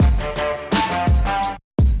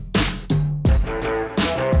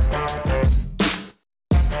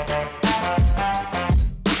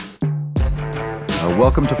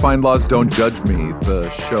Welcome to Find Laws, Don't Judge Me, the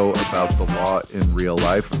show about the law in real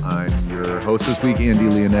life. I'm your host this week, Andy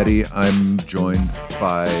Leonetti. I'm joined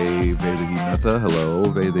by Vedahi Mehta.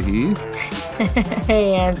 Hello, Vedahi.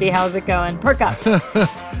 Hey, Andy. How's it going? Perk up.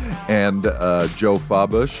 And Joe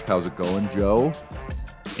Fabush. How's it going, Joe?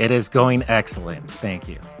 It is going excellent. Thank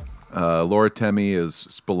you. Laura Temi is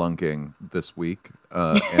spelunking this week.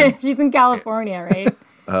 She's in California,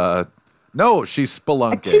 right? No, she's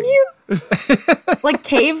spelunking. Can you like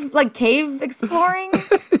cave exploring?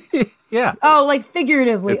 Yeah. Oh, like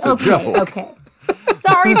figuratively. It's a joke. Okay.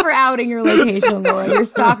 Sorry for outing your location, Laura. Your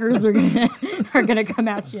stalkers are gonna come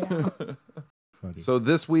at you now. So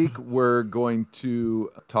this week we're going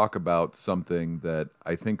to talk about something that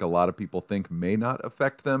I think a lot of people think may not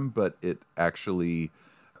affect them, but it actually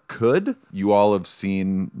could. You all have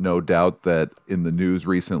seen, no doubt, that in the news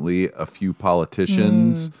recently, a few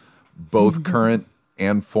politicians, both current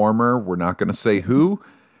and former, we're not going to say who,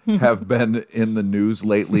 have been in the news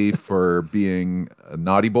lately for being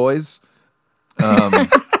naughty boys.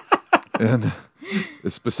 And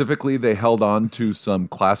specifically, they held on to some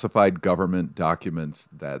classified government documents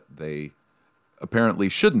that they apparently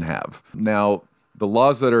shouldn't have. Now, the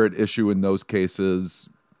laws that are at issue in those cases,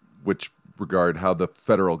 which regard how the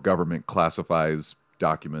federal government classifies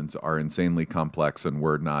documents, are insanely complex, and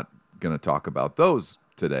we're not going to talk about those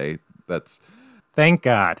today. Thank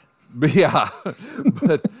God. Yeah,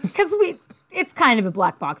 but Because it's kind of a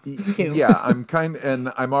black box too. yeah,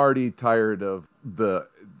 I'm already tired of the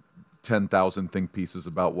 10,000 think pieces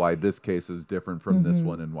about why this case is different from this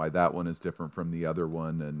one and why that one is different from the other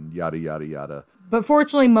one and yada, yada, yada. But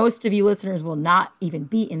fortunately, most of you listeners will not even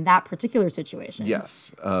be in that particular situation.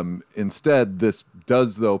 Yes. Instead, this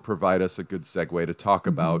does, though, provide us a good segue to talk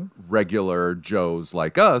about regular Joes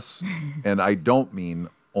like us, and I don't mean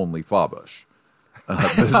only Fabush.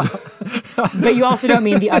 But you also don't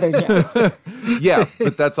mean the other Joe. Yeah,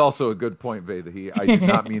 but that's also a good point, Vedahi. I do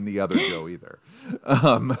not mean the other Joe either.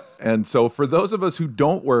 And so for those of us who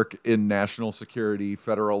don't work in national security,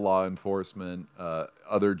 federal law enforcement,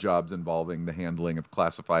 other jobs involving the handling of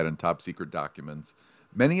classified and top secret documents,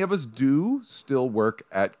 many of us do still work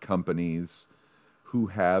at companies who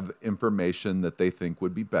have information that they think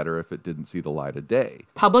would be better if it didn't see the light of day.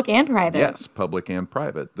 Public and private. Yes, public and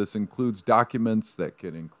private. This includes documents that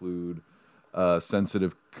can include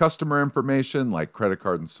sensitive customer information like credit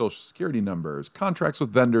card and social security numbers, contracts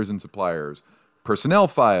with vendors and suppliers, personnel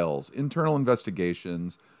files, internal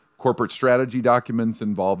investigations, corporate strategy documents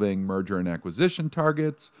involving merger and acquisition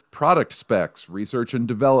targets, product specs, research and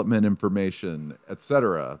development information,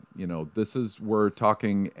 etc. You know, we're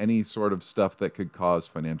talking any sort of stuff that could cause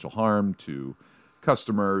financial harm to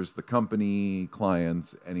customers, the company,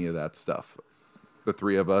 clients, any of that stuff. The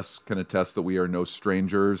three of us can attest that we are no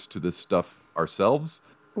strangers to this stuff ourselves.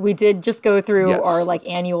 We did just go through Yes. our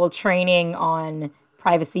annual training on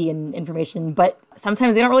privacy and information, but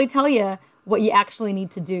sometimes they don't really tell you what you actually need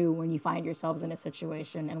to do when you find yourselves in a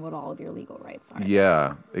situation and what all of your legal rights are.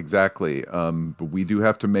 Yeah, exactly. But we do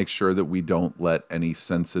have to make sure that we don't let any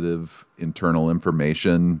sensitive internal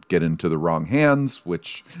information get into the wrong hands,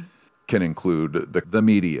 which can include the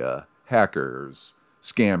media, hackers,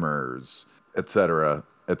 scammers, etc.,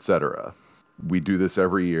 etc. We do this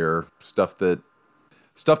every year. Stuff that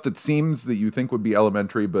seems that you think would be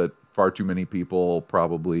elementary, but far too many people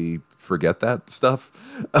probably forget that stuff.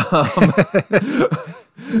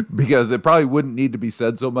 Because it probably wouldn't need to be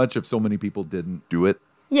said so much if so many people didn't do it.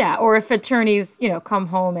 Yeah, or if attorneys, come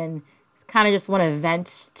home and kind of just want to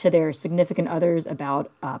vent to their significant others about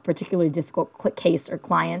a particularly difficult case or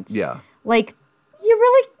client. Yeah. You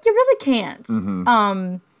really can't.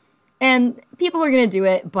 And people are going to do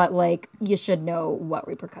it, but you should know what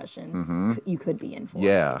repercussions you could be in for.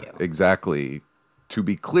 Yeah, exactly. To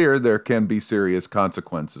be clear, there can be serious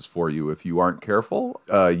consequences for you if you aren't careful.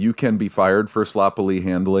 You can be fired for sloppily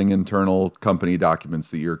handling internal company documents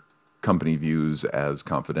that your company views as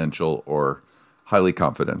confidential or highly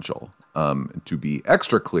confidential. To be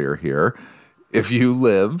extra clear here, if you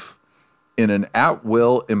live in an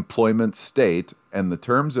at-will employment state and the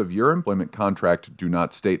terms of your employment contract do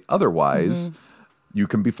not state otherwise, you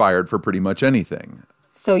can be fired for pretty much anything.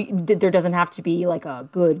 So there doesn't have to be a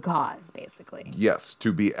good cause, basically. Yes,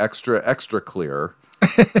 to be extra clear,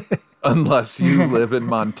 unless you live in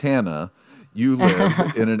Montana, you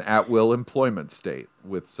live in an at-will employment state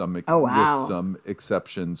with some with some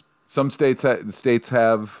exceptions. Some states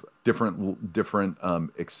have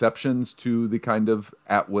different exceptions to the kind of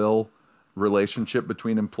at-will relationship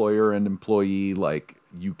between employer and employee. Like,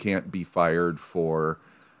 you can't be fired for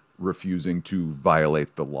refusing to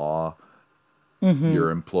violate the law. Your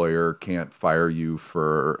employer can't fire you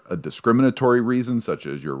for a discriminatory reason, such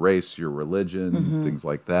as your race, your religion, things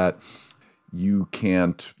like that. You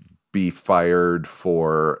can't be fired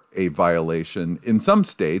for a violation. In some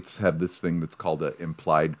states have this thing that's called an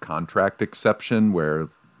implied contract exception, where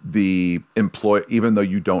the employee, even though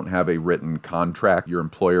you don't have a written contract, your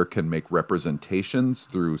employer can make representations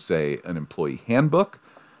through, say, an employee handbook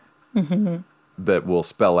that will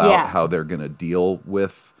spell out how they're going to deal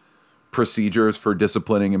with procedures for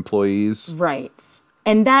disciplining employees. Right.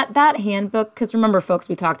 And that handbook, because remember, folks,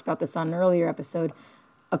 we talked about this on an earlier episode,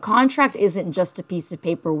 a contract isn't just a piece of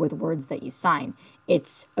paper with words that you sign.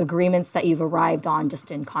 It's agreements that you've arrived on just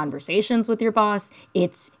in conversations with your boss.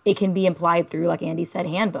 It can be implied through, like Andy said,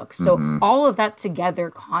 handbooks. So all of that together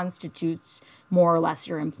constitutes more or less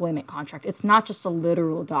your employment contract. It's not just a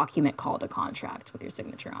literal document called a contract with your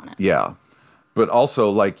signature on it. Yeah. But also,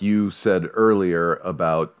 like you said earlier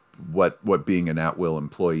about what being an at-will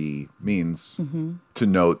employee means, to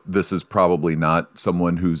note this is probably not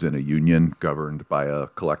someone who's in a union governed by a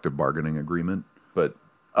collective bargaining agreement, but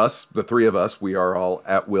us, the three of us, we are all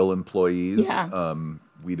at-will employees. Yeah.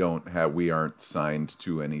 We aren't signed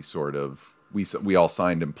to any sort of, we all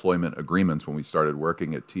signed employment agreements when we started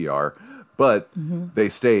working at TR, but they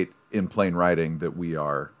state in plain writing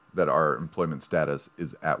that our employment status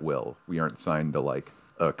is at will. We aren't signed to like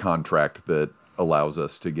a contract that allows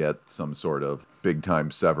us to get some sort of big time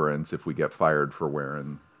severance if we get fired for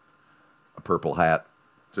wearing a purple hat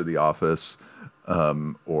to the office,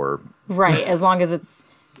 or right. As long as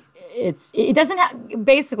it doesn't have,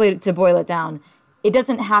 basically, to boil it down, it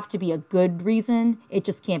doesn't have to be a good reason. It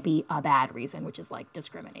just can't be a bad reason, which is like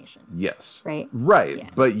discrimination. yes, Right? right. Yeah.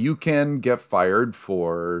 But you can get fired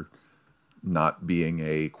for not being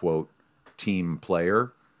a quote team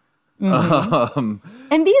player. And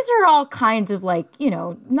these are all kinds of like,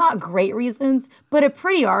 not great reasons, but a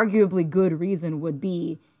pretty arguably good reason would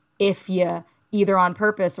be if you either on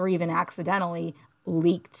purpose or even accidentally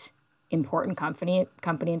leaked important company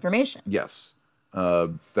information. Yes.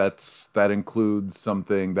 That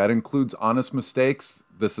includes honest mistakes.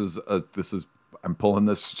 I'm pulling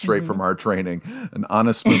this straight from our training. An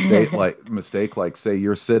honest mistake like say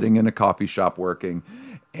you're sitting in a coffee shop working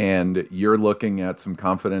and you're looking at some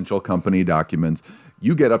confidential company documents.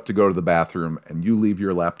 You get up to go to the bathroom and you leave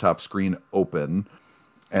your laptop screen open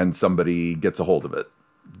and somebody gets a hold of it.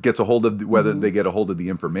 Whether they get a hold of the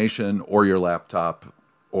information or your laptop,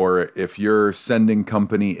 or if you're sending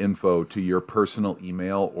company info to your personal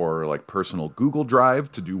email or like personal Google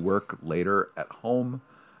Drive to do work later at home.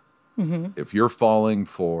 If you're falling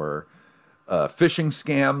for phishing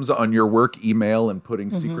scams on your work email and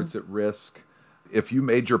putting secrets at risk, if you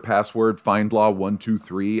made your password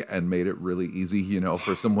FindLaw123 and made it really easy,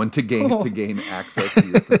 for someone to gain access to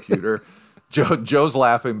your computer, Joe's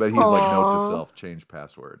laughing, but he's like, note to self, change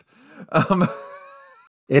password.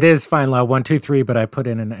 It is FindLaw123, but I put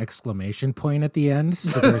in an exclamation point at the end,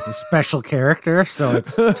 so there's a special character, so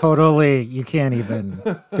it's totally, you can't even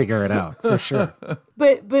figure it out, for sure.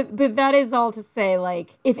 But that is all to say,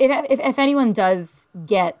 like, if anyone does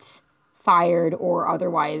get fired or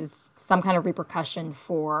otherwise some kind of repercussion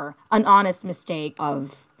for an honest mistake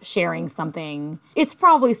of sharing something, it's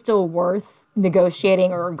probably still worth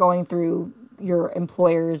negotiating or going through your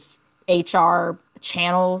employer's HR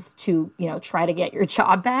channels to, try to get your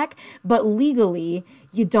job back. But legally,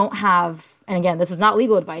 you don't have, and again, this is not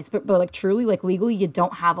legal advice, but like truly, like legally, you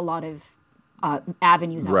don't have a lot of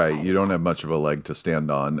avenues outside. Right. You don't have much of a leg to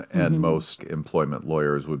stand on. And most employment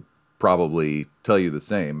lawyers would probably tell you the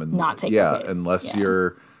same. And not take your case. Unless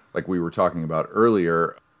you're, like we were talking about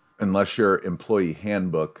earlier, unless your employee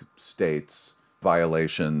handbook states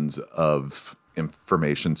violations of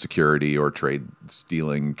information security or trade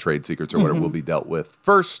secrets or whatever will be dealt with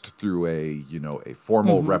first through a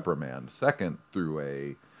formal reprimand, second through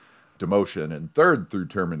a demotion, and third through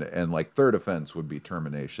and like third offense would be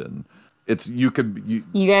termination. You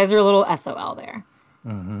guys are a little SOL there.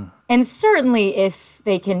 And certainly if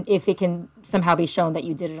it can somehow be shown that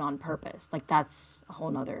you did it on purpose, like that's a whole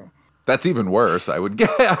nother. That's even worse, I would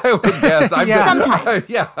guess. Sometimes.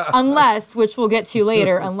 Yeah. Unless, which we'll get to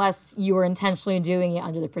later, unless you were intentionally doing it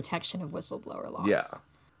under the protection of whistleblower laws. Yeah.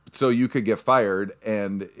 So you could get fired,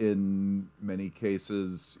 and in many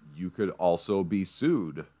cases, you could also be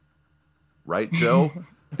sued. Right, Joe?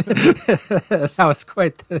 That was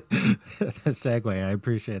quite the segue. I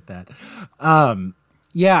appreciate that.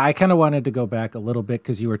 Yeah, I kind of wanted to go back a little bit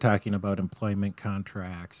because you were talking about employment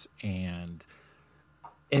contracts, and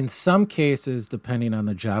In some cases, depending on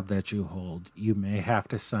the job that you hold, you may have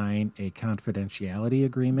to sign a confidentiality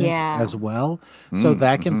agreement as well. So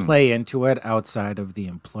that can play into it outside of the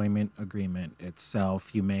employment agreement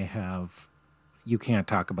itself. You can't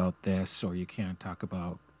talk about this, or you can't talk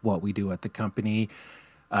about what we do at the company.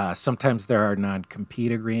 Sometimes there are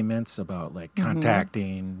non-compete agreements about like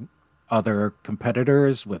contacting other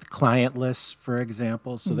competitors with client lists, for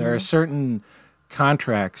example. So there are certain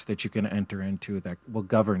contracts that you can enter into that will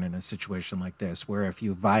govern in a situation like this, where if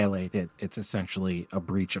you violate it, it's essentially a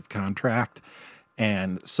breach of contract.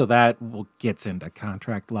 And so that gets into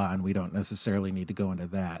contract law, and we don't necessarily need to go into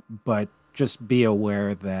that. But just be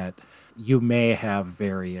aware that you may have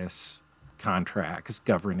various contracts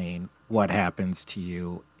governing what happens to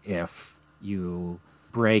you if you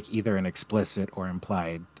break either an explicit or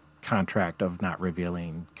implied contract of not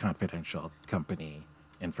revealing confidential company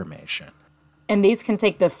information. And these can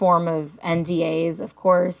take the form of NDAs, of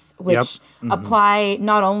course, which apply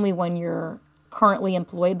not only when you're currently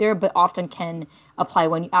employed there, but often can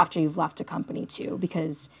apply after you've left a company too,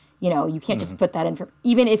 because you can't just put that in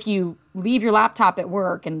even if you leave your laptop at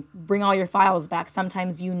work and bring all your files back,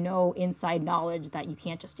 sometimes inside knowledge that you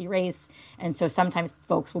can't just erase. And so sometimes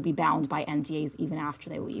folks will be bound by NDAs even after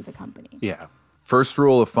they leave a company. Yeah. First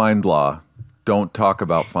rule of FindLaw, don't talk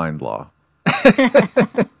about FindLaw.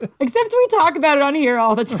 Except we talk about it on here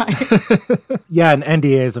all the time. Yeah, and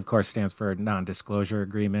NDAs, of course, stands for non-disclosure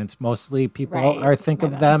agreements. Mostly people think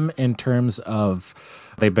of them in terms of,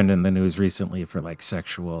 they've been in the news recently for like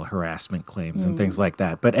sexual harassment claims and things like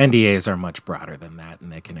that. But NDAs are much broader than that,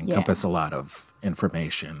 and they can encompass a lot of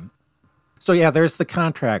information. So yeah, there's the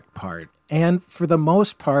contract part. And for the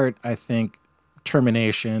most part, I think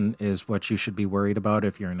termination is what you should be worried about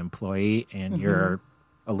if you're an employee and you're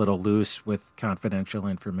a little loose with confidential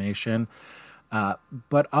information.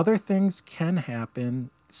 But other things can happen.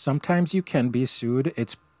 Sometimes you can be sued.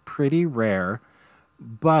 It's pretty rare.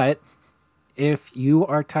 But if you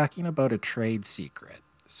are talking about a trade secret,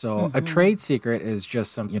 so a trade secret is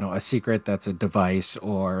just a secret that's a device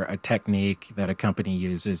or a technique that a company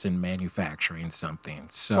uses in manufacturing something.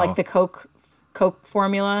 So like the Coke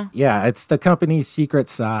formula? Yeah, it's the company's secret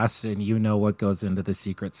sauce, and you know what goes into the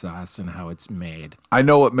secret sauce and how it's made. I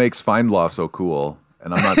know what makes FindLaw so cool,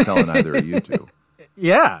 and I'm not telling either of you two.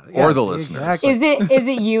 Yeah. Or the listeners. Exactly. Is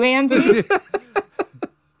it you, Andy?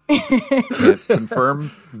 Can't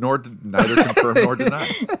confirm neither confirm nor deny.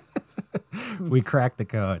 We cracked the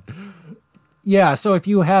code. Yeah, so if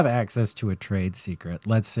you have access to a trade secret,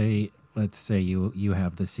 let's say you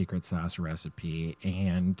have the secret sauce recipe,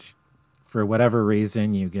 and for whatever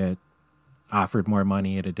reason you get offered more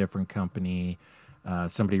money at a different company,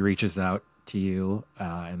 somebody reaches out to you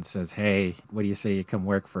and says, hey, what do you say you come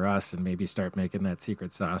work for us and maybe start making that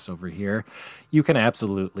secret sauce over here? You can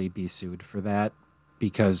absolutely be sued for that,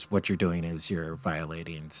 because what you're doing is you're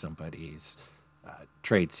violating somebody's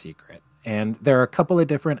trade secret. And there are a couple of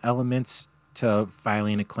different elements to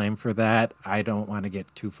filing a claim for that. I don't want to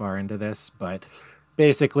get too far into this, but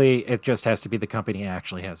basically it just has to be the company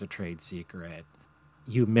actually has a trade secret.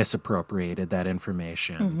 You misappropriated that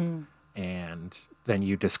information and then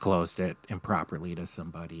you disclosed it improperly to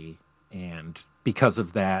somebody. And because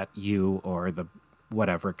of that, you or the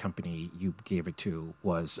whatever company you gave it to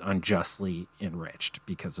was unjustly enriched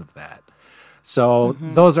because of that. So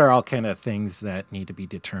those are all kind of things that need to be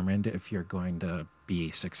determined if you're going to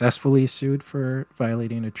be successfully sued for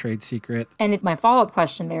violating a trade secret. And my follow-up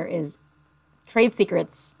question there is, trade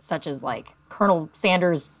secrets such as like Colonel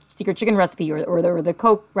Sanders' secret chicken recipe or the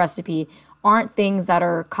Coke recipe aren't things that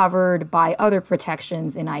are covered by other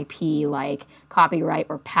protections in IP like copyright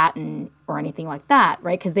or patent or anything like that,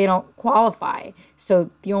 right? Because they don't qualify. So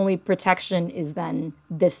the only protection is then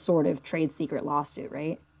this sort of trade secret lawsuit,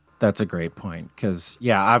 right? That's a great point, because,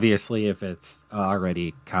 yeah, obviously if it's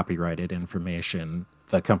already copyrighted information,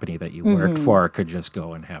 the company that you worked for could just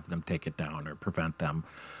go and have them take it down or prevent them.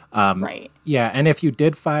 Right. Yeah, and if you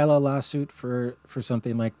did file a lawsuit for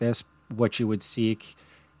something like this, what you would seek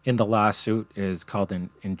in the lawsuit is called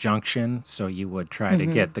an injunction. So you would try to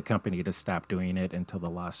get the company to stop doing it until the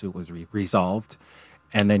lawsuit was resolved.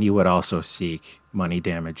 And then you would also seek money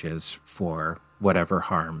damages for whatever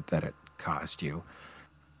harm that it caused you.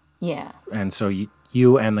 Yeah. And so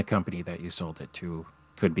you and the company that you sold it to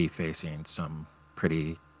could be facing some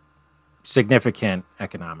pretty significant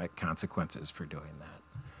economic consequences for doing that.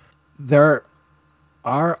 There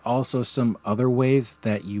are also some other ways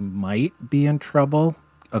that you might be in trouble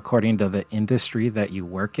according to the industry that you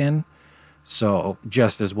work in. So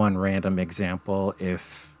just as one random example,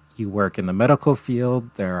 if you work in the medical field,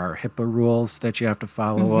 there are HIPAA rules that you have to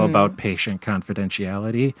follow about patient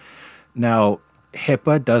confidentiality. Now,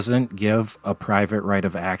 HIPAA doesn't give a private right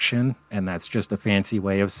of action, and that's just a fancy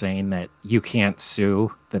way of saying that you can't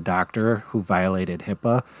sue the doctor who violated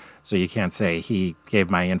HIPAA. So you can't say he gave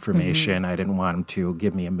my information, I didn't want him to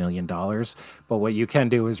give me $1 million. But what you can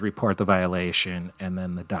do is report the violation, and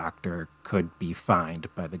then the doctor could be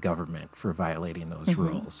fined by the government for violating those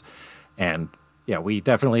rules. And yeah, we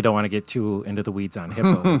definitely don't want to get too into the weeds on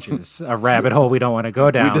HIPAA, which is a rabbit hole we don't want to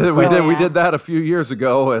go down. We did that a few years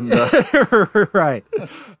ago, and right.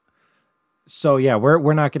 So yeah,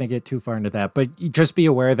 we're not going to get too far into that, but just be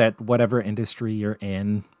aware that whatever industry you're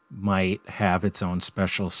in might have its own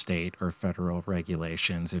special state or federal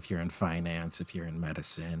regulations. If you're in finance, if you're in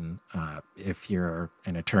medicine, if you're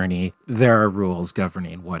an attorney, there are rules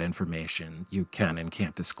governing what information you can and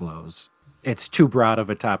can't disclose. It's too broad of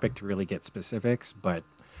a topic to really get specifics, but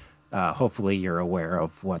hopefully you're aware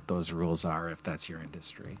of what those rules are if that's your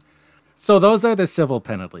industry. So those are the civil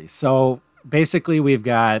penalties. So basically we've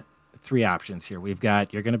got 3 options here. We've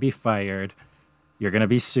got you're going to be fired, you're going to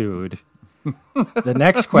be sued. The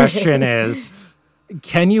next question is,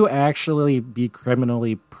 can you actually be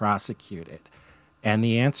criminally prosecuted? And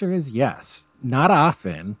the answer is yes. Not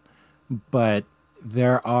often, but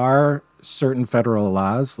there are certain federal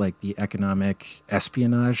laws like the Economic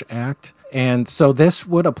Espionage Act. And so this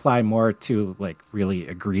would apply more to like really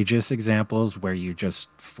egregious examples where you just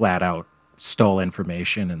flat out stole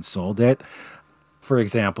information and sold it. For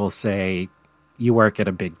example, say you work at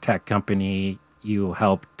a big tech company, you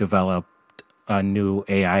help develop a new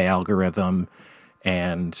AI algorithm,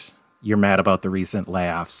 and you're mad about the recent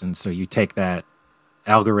layoffs. And so you take that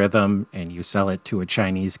algorithm and you sell it to a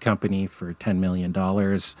Chinese company for $10 million.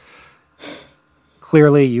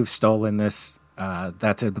 Clearly, you've stolen this.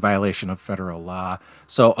 That's a violation of federal law.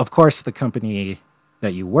 So, of course, the company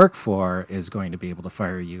that you work for is going to be able to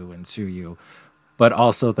fire you and sue you. But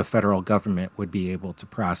also the federal government would be able to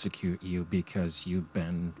prosecute you because you've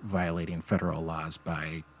been violating federal laws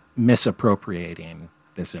by misappropriating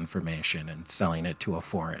this information and selling it to a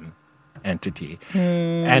foreign entity.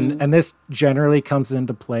 And this generally comes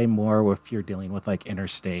into play more if you're dealing with like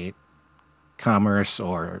interstate commerce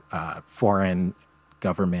or foreign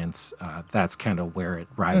governments. That's kind of where it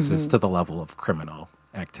rises to the level of criminal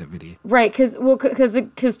activity. Right, because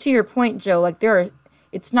to your point, Joe, like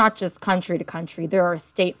it's not just country to country. There are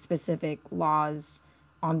state-specific laws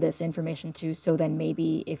on this information too. So then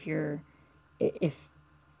maybe if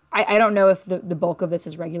I don't know if the bulk of this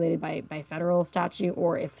is regulated by federal statute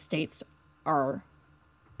or if states are,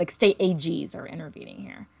 like state AGs are intervening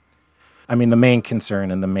here. I mean, the main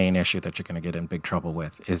concern and the main issue that you're going to get in big trouble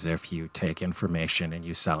with is if you take information and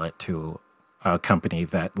you sell it to a company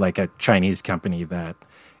that, like a Chinese company that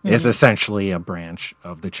is essentially a branch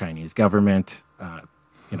of the Chinese government.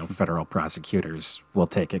 Federal prosecutors will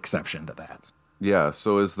take exception to that. Yeah,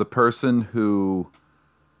 so is the person who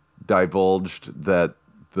divulged that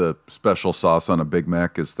the special sauce on a Big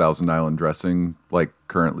Mac is Thousand Island dressing, like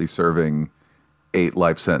currently serving 8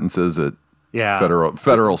 life sentences at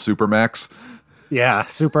federal Supermax? Yeah,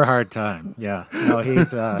 super hard time. Yeah. No,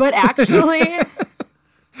 he's But actually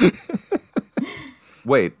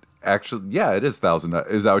Wait, actually, yeah, it is Thousand.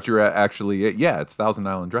 Is that what you're actually? Yeah, it's Thousand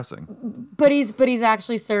Island dressing. But he's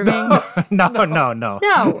actually serving. No.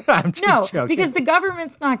 No, I'm just joking. because the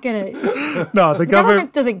government's not gonna. No, the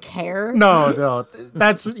government doesn't care. No,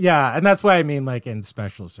 that's and that's why I mean, like in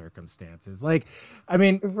special circumstances, like I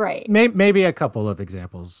mean, right? Maybe a couple of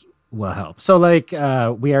examples will help. So, like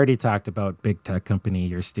we already talked about big tech company,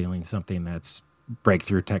 you're stealing something that's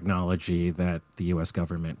breakthrough technology that the U.S.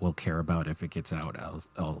 government will care about if it gets out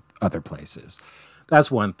other places. That's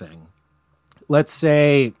one thing. Let's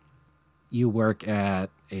say you work at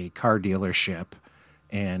a car dealership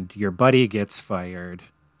and your buddy gets fired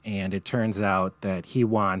and it turns out that he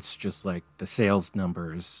wants just like the sales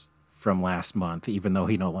numbers from last month, even though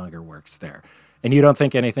he no longer works there. And you don't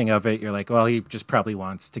think anything of it. You're like, well, he just probably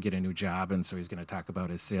wants to get a new job, and so he's going to talk about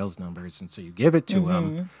his sales numbers, and so you give it to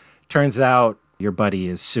him. Turns out your buddy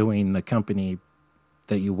is suing the company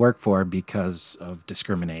that you work for because of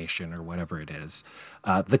discrimination or whatever it is.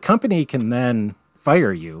 The company can then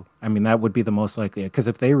fire you. I mean, that would be the most likely, because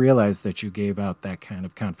if they realize that you gave out that kind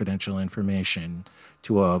of confidential information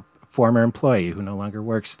to a former employee who no longer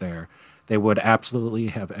works there, they would absolutely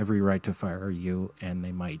have every right to fire you, and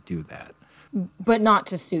they might do that. But not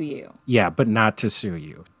to sue you. Yeah, but not to sue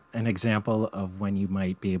you. An example of when you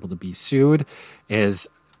might be able to be sued is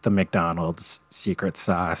the McDonald's secret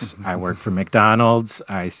sauce. I work for McDonald's.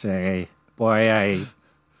 I say, boy, I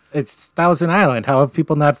It's Thousand Island. How have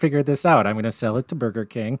people not figured this out? I'm going to sell it to Burger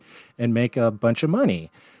King and make a bunch of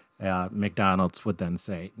money. McDonald's would then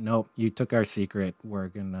say, nope, you took our secret. We're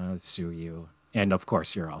going to sue you. And of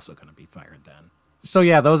course, you're also going to be fired then. So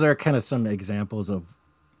yeah, those are kind of some examples of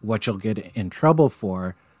what you'll get in trouble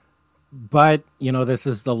for. But, this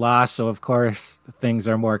is the law. So of course, things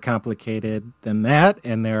are more complicated than that.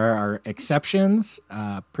 And there are exceptions,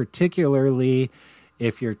 particularly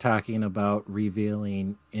if you're talking about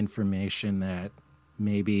revealing information that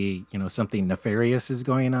maybe, something nefarious is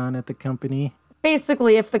going on at the company.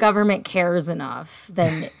 Basically, if the government cares enough,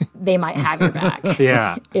 then they might have your back.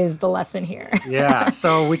 Yeah. Is the lesson here. Yeah.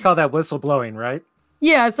 So we call that whistleblowing, right?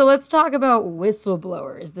 Yeah. So let's talk about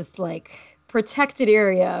whistleblowers, this protected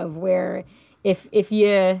area of where if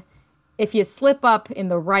you slip up in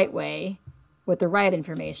the right way with the right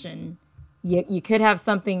information, you could have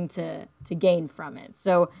something to gain from it.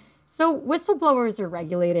 So whistleblowers are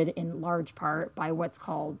regulated in large part by what's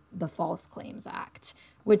called the False Claims Act,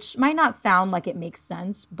 which might not sound like it makes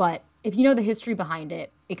sense, but if you know the history behind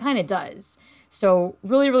it, it kind of does. So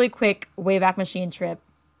really, really quick Wayback Machine trip.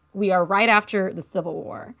 We are right after the Civil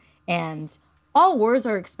War, and all wars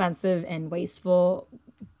are expensive and wasteful,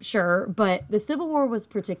 sure, but the Civil War was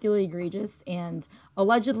particularly egregious and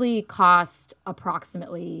allegedly cost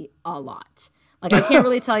approximately a lot. I can't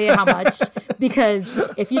really tell you how much, because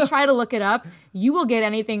if you try to look it up, you will get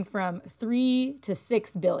anything from 3 to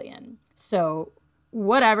 6 billion. So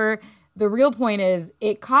whatever. The real point is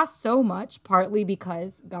it costs so much, partly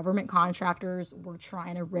because government contractors were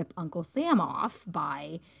trying to rip Uncle Sam off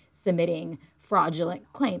by submitting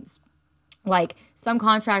fraudulent claims. Some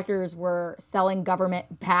contractors were selling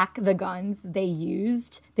government back the guns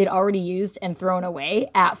they'd already used and thrown away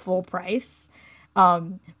at full price.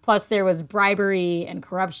 Plus there was bribery and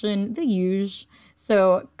corruption, the huge.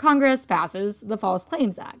 So Congress passes the False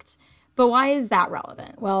Claims Act. But why is that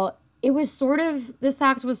relevant? Well, this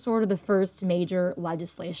act was sort of the first major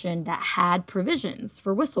legislation that had provisions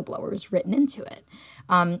for whistleblowers written into it.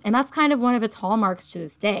 And that's kind of one of its hallmarks to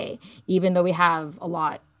this day, even though we have a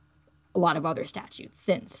lot of other statutes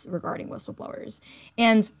since regarding whistleblowers.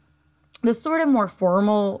 And the sort of more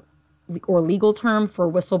formal or legal term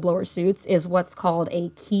for whistleblower suits is what's called a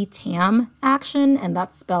qui tam action, and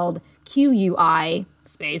that's spelled QUI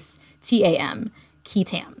space TAM, qui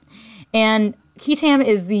tam. And qui tam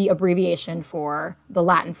is the abbreviation for the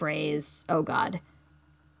Latin phrase, oh God.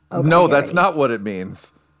 No, that's not what it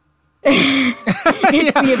means.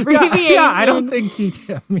 It's the abbreviation. Yeah, I don't think qui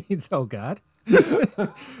tam means oh God.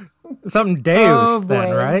 Something Deus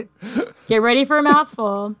then, right? Get ready for a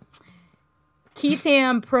mouthful.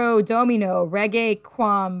 Quitam pro domino rege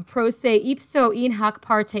quam pro se ipso in hoc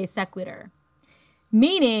parte sequitur.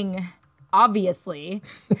 Meaning, obviously,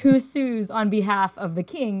 who sues on behalf of the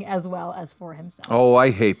king as well as for himself. Oh,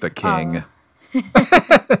 I hate the king.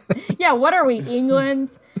 Yeah, what are we,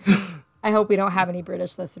 England? I hope we don't have any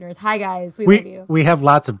British listeners. Hi, guys. We love you. We have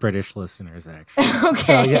lots of British listeners, actually. Okay.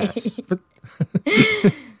 So, yes.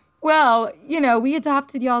 Well, we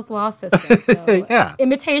adopted y'all's law system. So yeah.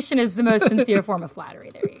 Imitation is the most sincere form of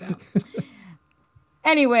flattery. There you go.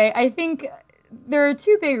 Anyway, I think there are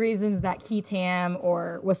two big reasons that qui tam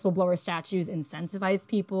or whistleblower statutes incentivize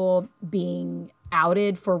people being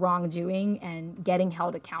outed for wrongdoing and getting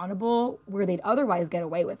held accountable where they'd otherwise get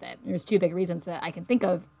away with it. There's two big reasons that I can think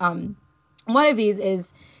of. One of these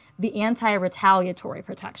is the anti-retaliatory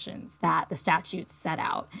protections that the statutes set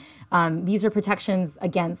out. These are protections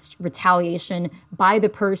against retaliation by the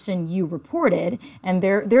person you reported, and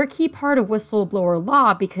they're a key part of whistleblower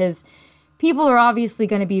law because people are obviously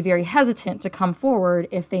going to be very hesitant to come forward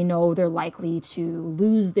if they know they're likely to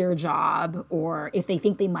lose their job or if they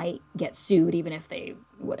think they might get sued, even if they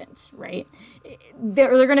wouldn't, right?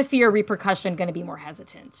 They're going to fear repercussion, going to be more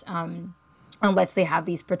hesitant. Unless they have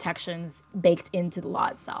these protections baked into the law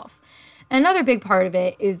itself. Another big part of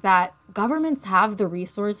it is that governments have the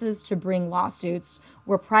resources to bring lawsuits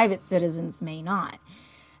where private citizens may not.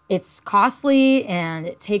 It's costly and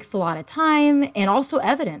it takes a lot of time and also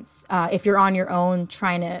evidence if you're on your own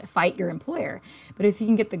trying to fight your employer. But if you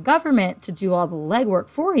can get the government to do all the legwork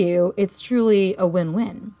for you, it's truly a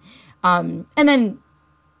win-win.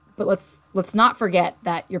 But let's not forget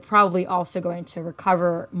that you're probably also going to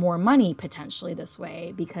recover more money potentially this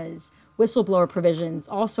way because whistleblower provisions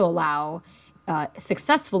also allow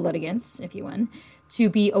successful litigants, if you win,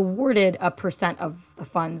 to be awarded a percent of the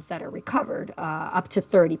funds that are recovered, up to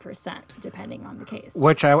 30%, depending on the case.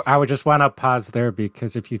 Which I would just want to pause there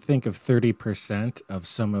because if you think of 30% of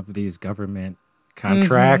some of these government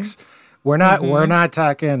contracts, We're not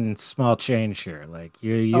talking small change here. Like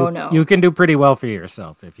no. you can do pretty well for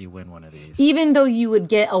yourself if you win one of these. Even though you would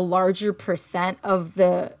get a larger percent of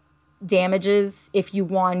the damages if you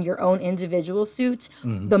won your own individual suit,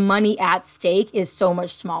 the money at stake is so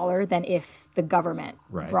much smaller than if the government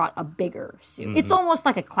brought a bigger suit. It's almost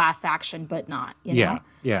like a class action, but not, you know?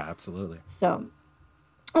 Yeah, absolutely. So,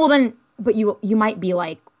 well then, but you might be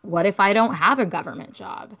like, what if I don't have a government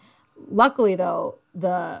job? Luckily, though,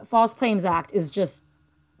 the False Claims Act is just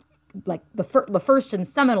like the first and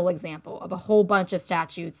seminal example of a whole bunch of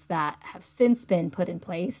statutes that have since been put in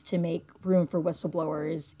place to make room for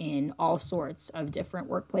whistleblowers in all sorts of different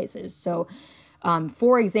workplaces. So,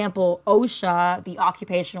 for example, OSHA, the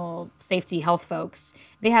occupational safety health folks,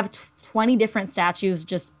 they have 20 different statutes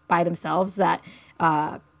just by themselves that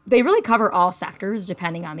they really cover all sectors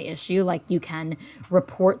depending on the issue. Like you can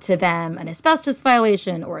report to them an asbestos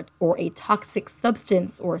violation or a toxic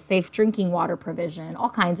substance or safe drinking water provision, all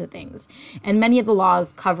kinds of things. And many of the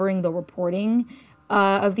laws covering the reporting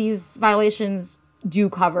of these violations do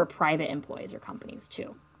cover private employees or companies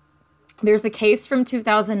too. There's a case from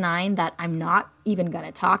 2009 that I'm not even going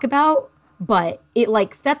to talk about, but it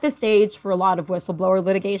like set the stage for a lot of whistleblower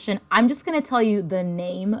litigation. I'm just going to tell you the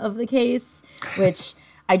name of the case, which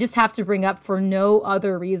I just have to bring up for no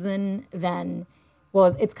other reason than,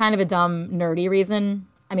 well, it's kind of a dumb, nerdy reason.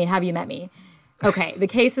 I mean, have you met me? Okay, the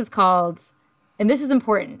case is called, and this is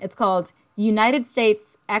important, it's called United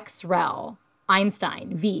States ex rel.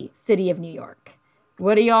 Einstein v. City of New York.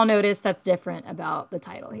 What do y'all notice that's different about the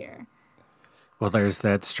title here? Well, there's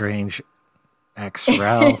that strange ex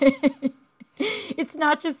rel. It's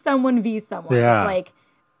not just someone v. someone. Yeah. It's like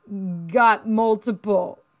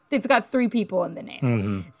it's got 3 people in the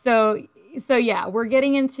name. So yeah, we're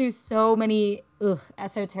getting into so many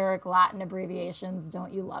esoteric Latin abbreviations.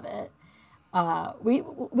 Don't you love it?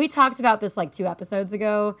 We talked about this like 2 episodes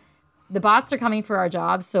ago. The bots are coming for our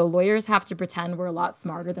jobs, so lawyers have to pretend we're a lot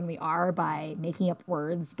smarter than we are by making up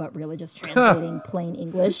words, but really just translating plain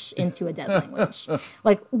English into a dead language.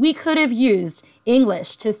 Like, we could have used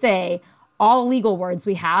English to say all legal words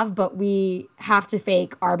we have, but we have to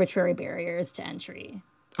fake arbitrary barriers to entry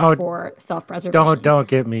for self-preservation. Don't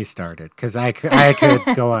get me started, because I could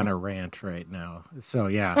go on a rant right now. So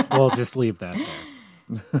yeah, we'll just leave that there.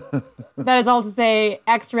 That is all to say,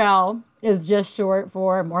 ex rel is just short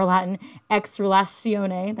for, more Latin, ex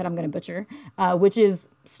relatione, that I'm going to butcher, which is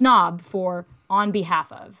snob for on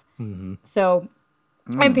behalf of. So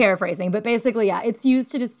I'm paraphrasing, but basically, yeah, it's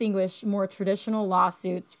used to distinguish more traditional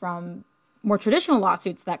lawsuits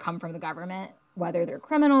that come from the government, whether they're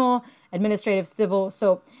criminal, administrative, civil.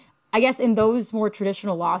 So I guess in those more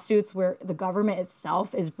traditional lawsuits where the government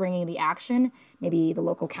itself is bringing the action, maybe the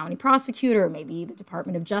local county prosecutor, maybe the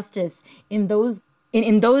Department of Justice, in those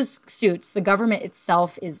suits, the government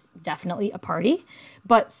itself is definitely a party.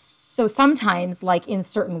 But so sometimes, like in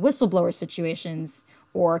certain whistleblower situations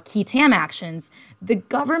or qui tam actions, the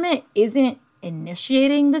government isn't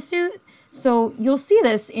initiating the suit. So you'll see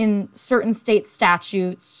this in certain state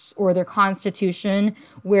statutes or their constitution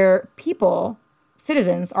where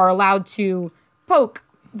citizens are allowed to poke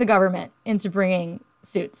the government into bringing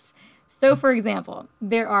suits. So, for example,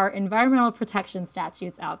 there are environmental protection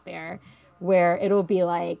statutes out there where it'll be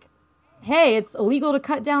like, hey, it's illegal to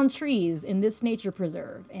cut down trees in this nature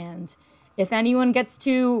preserve. And if anyone gets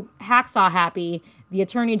too hacksaw happy, the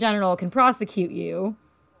attorney general can prosecute you.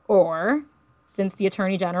 Or, since the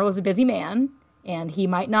attorney general is a busy man and he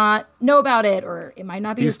might not know about it or it might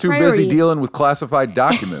not be his priority. He's too busy dealing with classified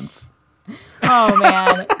documents. Oh,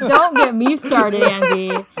 man. Don't get me started,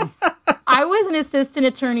 Andy. I was an assistant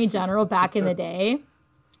attorney general back in the day.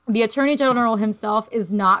 The attorney general himself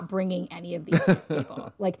is not bringing any of these suits,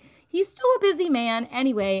 people. Like, he's still a busy man.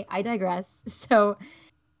 Anyway, I digress. So,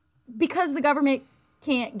 because the government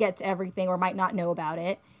can't get to everything or might not know about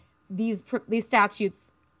it, these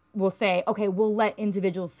statutes will say, okay, we'll let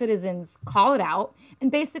individual citizens call it out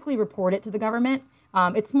and basically report it to the government.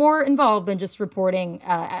 It's more involved than just reporting,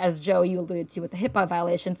 as Joe, you alluded to with the HIPAA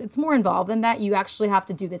violations. It's more involved than that. You actually have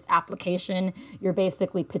to do this application. You're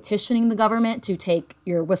basically petitioning the government to take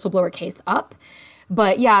your whistleblower case up.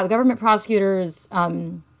 But yeah, the government prosecutors,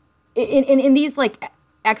 in these like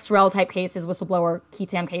ex-rel type cases, whistleblower, qui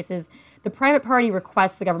tam cases, the private party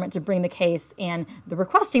requests the government to bring the case, and the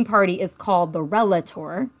requesting party is called the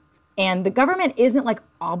relator. And the government isn't like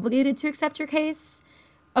obligated to accept your case,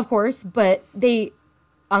 of course, but they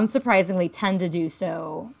unsurprisingly tend to do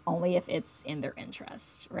so only if it's in their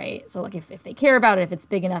interest, right? So like if they care about it, if it's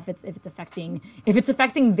big enough, if it's affecting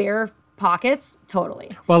their pockets, totally.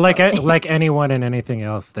 Well, like anyone and anything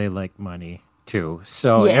else, they like money. too.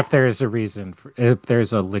 So Yeah. if there's a reason, if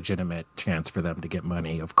there's a legitimate chance for them to get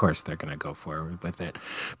money, of course they're going to go forward with it.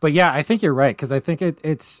 But yeah, I think you're right, because I think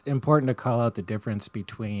it's important to call out the difference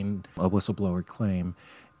between a whistleblower claim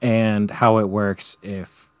and how it works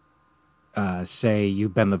if, say,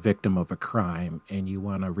 you've been the victim of a crime and you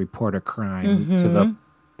want to report a crime to the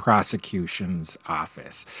prosecution's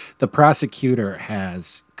office. The prosecutor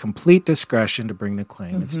has complete discretion to bring the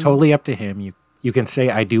claim. It's totally up to him. You can say,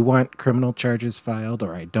 I do want criminal charges filed,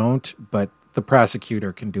 or I don't, but the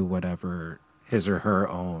prosecutor can do whatever his or her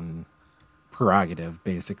own prerogative,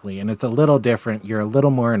 basically. And it's a little different. You're a little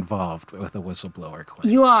more involved with a whistleblower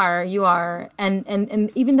claim. You are.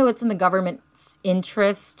 And even though it's in the government's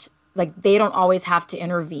interest, like, they don't always have to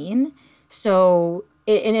intervene. So,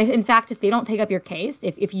 in fact, if they don't take up your case,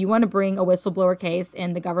 if you want to bring a whistleblower case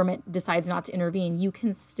and the government decides not to intervene, you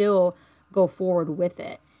can still go forward with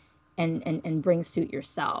it and bring suit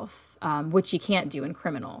yourself, which you can't do in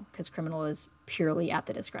criminal, because criminal is purely at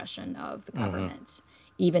the discretion of the government,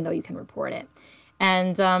 even though you can report it.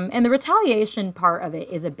 And the retaliation part of it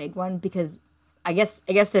is a big one, because I guess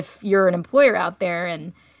if you're an employer out there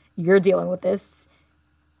and you're dealing with this,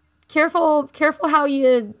 careful how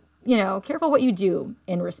careful what you do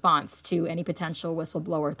in response to any potential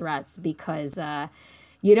whistleblower threats, because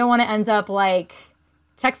you don't want to end up like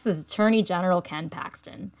Texas Attorney General Ken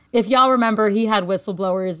Paxton. If y'all remember, he had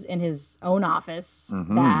whistleblowers in his own office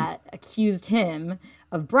that accused him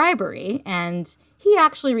of bribery, and he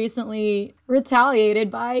actually recently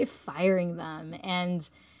retaliated by firing them. And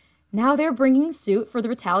now they're bringing suit for the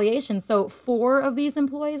retaliation. So 4 of these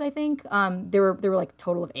employees, I think, there were like a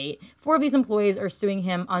total of 8. 4 of these employees are suing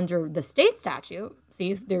him under the state statute.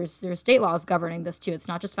 See, there's state laws governing this too. It's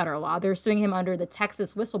not just federal law. They're suing him under the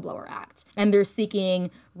Texas Whistleblower Act. And they're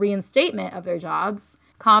seeking reinstatement of their jobs,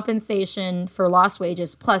 compensation for lost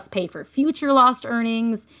wages, plus pay for future lost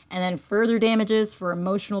earnings, and then further damages for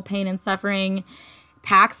emotional pain and suffering.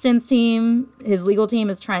 Paxton's team, his legal team,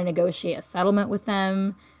 is trying to negotiate a settlement with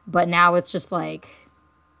them. But now it's just like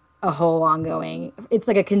a whole ongoing, it's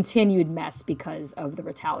like a continued mess because of the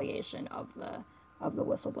retaliation of the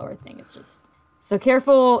whistleblower thing. It's just so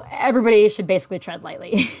careful. Everybody should basically tread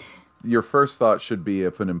lightly. Your first thought should be,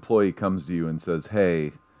 if an employee comes to you and says,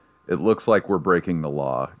 hey, it looks like we're breaking the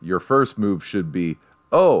law, your first move should be,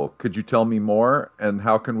 oh, could you tell me more? And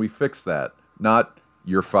how can we fix that? Not,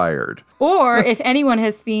 you're fired. Or if anyone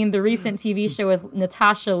has seen the recent TV show with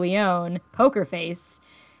Natasha Lyonne, Poker Face,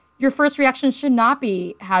 your first reaction should not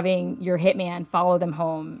be having your hitman follow them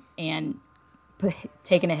home and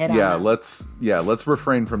taking a hit on them. Let's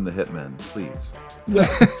refrain from the hitmen, please.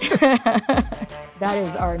 Yes. That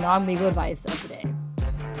is our non-legal advice of the day.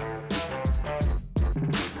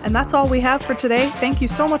 And that's all we have for today. Thank you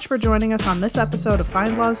so much for joining us on this episode of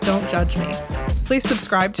Find Laws, Don't Judge Me. Please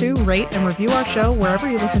subscribe to, rate, and review our show wherever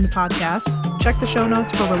you listen to podcasts. Check the show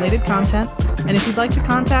notes for related content. And if you'd like to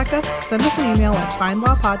contact us, send us an email at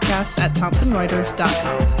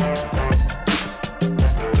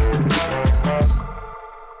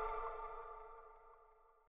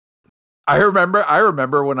findlawpodcasts@thomsonreuters.com. I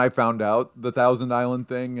remember when I found out the Thousand Island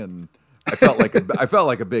thing, and I felt like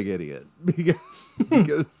a big idiot because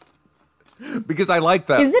I like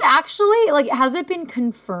that. Is it actually, like, has it been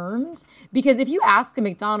confirmed? Because if you ask a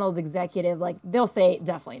McDonald's executive, like, they'll say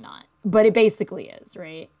definitely not. But it basically is,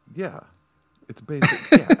 right? Yeah. It's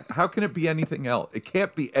basic. Yeah. How can it be anything else? It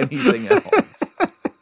can't be anything else.